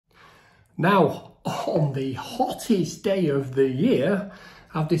Now, on the hottest day of the year,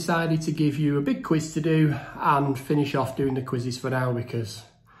 I've decided to give you a big quiz to do and finish off doing the quizzes for now because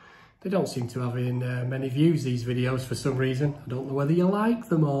they don't seem to have many views, these videos, for some reason. I don't know whether you like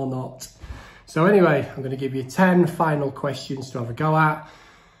them or not. So anyway, I'm going to give you 10 final questions to have a go at.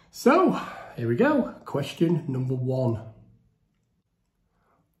 So, here we go. Question number 1.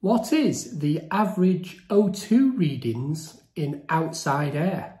 What is the average O2 readings in outside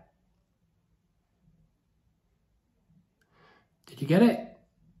air? Did you get it?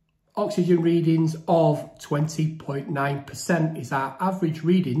 Oxygen readings of 20.9% is our average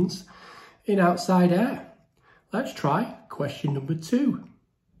readings in outside air. Let's try question number 2.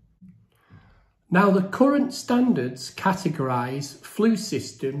 Now, the current standards categorise flue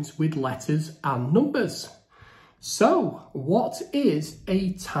systems with letters and numbers. So, what is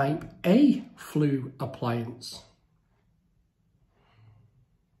a type A flue appliance?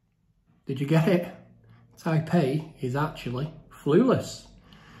 Did you get it? Type A is actually flueless.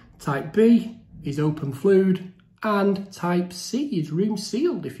 Type B is open flued, and type C is room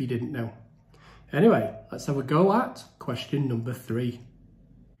sealed, if you didn't know. Anyway, let's have a go at question number 3.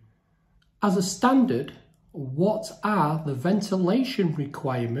 As a standard, what are the ventilation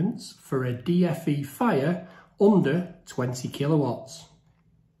requirements for a DFE fire under 20 kilowatts?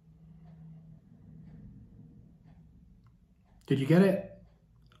 Did you get it?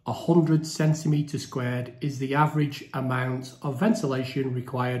 100 centimetres squared is the average amount of ventilation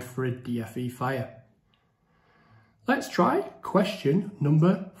required for a DFE fire. Let's try question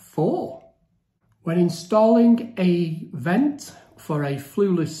number 4. When installing a vent for a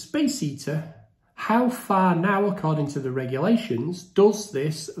flueless space heater, how far now, according to the regulations, does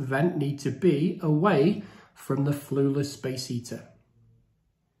this vent need to be away from the flueless space heater?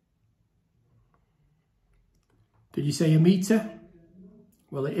 Did you say a metre?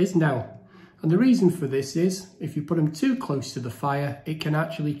 Well, it is now. And the reason for this is, if you put them too close to the fire, it can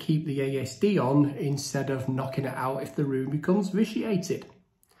actually keep the ASD on instead of knocking it out if the room becomes vitiated.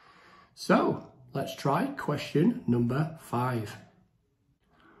 So, let's try question number 5.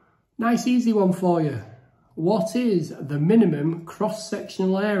 Nice easy one for you. What is the minimum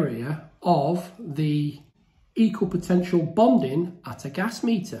cross-sectional area of the equal potential bonding at a gas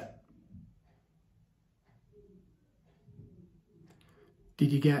meter?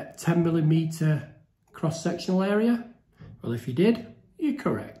 Did you get 10mm cross-sectional area? Well, if you did, you're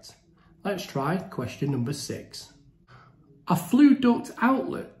correct. Let's try question number 6. A flue duct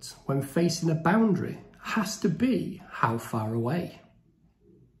outlet, when facing a boundary, has to be how far away?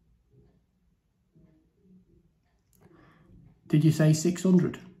 Did you say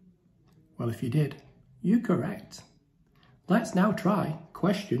 600? Well, if you did, you're correct. Let's now try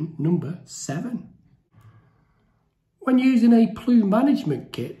question number 7. When using a plume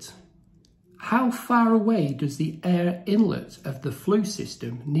management kit, how far away does the air inlet of the flue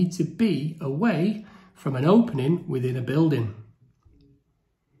system need to be away from an opening within a building?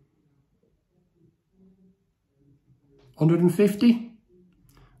 150?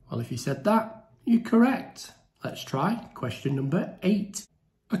 Well, if you said that, you're correct. Let's try question number 8.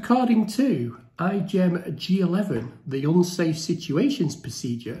 According to IGEM G11, the unsafe situations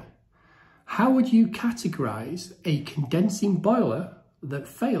procedure, how would you categorise a condensing boiler that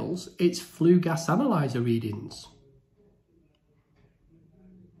fails its flue gas analyzer readings?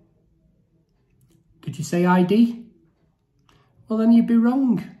 Did you say ID? Well, then you'd be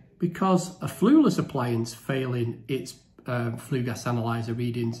wrong, because a flueless appliance failing its flue gas analyzer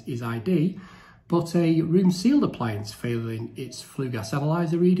readings is ID, but a room sealed appliance failing its flue gas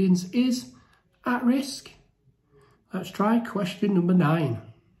analyzer readings is at risk. Let's try question number 9.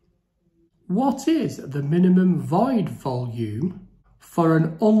 What is the minimum void volume for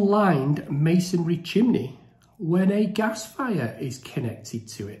an unlined masonry chimney when a gas fire is connected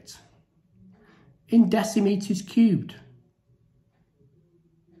to it? In decimeters cubed.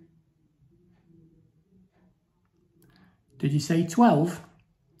 Did you say 12?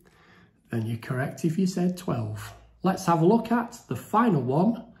 Then you're correct if you said 12. Let's have a look at the final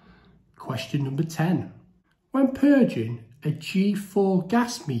one, question number 10. When purging a G4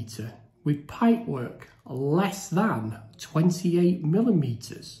 gas meter with pipework less than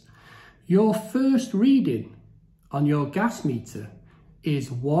 28mm, your first reading on your gas meter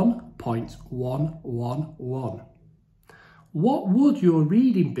is 1.111. What would your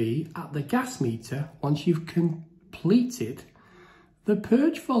reading be at the gas meter once you've completed the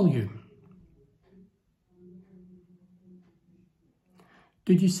purge volume?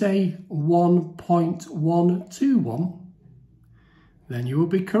 Did you say 1.121? Then you will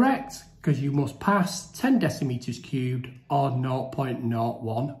be correct. because you must pass 10 decimeters cubed or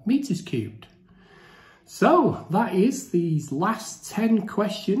 0.01 meters cubed. So that is these last 10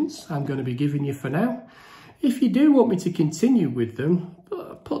 questions I'm going to be giving you for now. If you do want me to continue with them,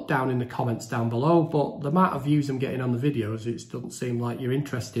 put down in the comments down below, but the amount of views I'm getting on the videos, it doesn't seem like you're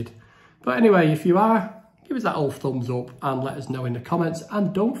interested. But anyway, if you are, give us that old thumbs up and let us know in the comments,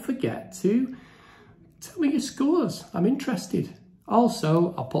 and don't forget to tell me your scores. I'm interested.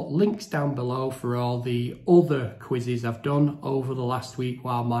 Also, I'll put links down below for all the other quizzes I've done over the last week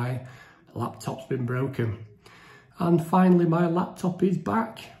while my laptop's been broken. And finally, my laptop is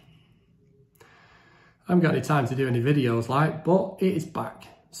back. I haven't got any time to do any videos but it is back.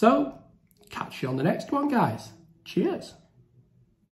 So, catch you on the next one, guys. Cheers.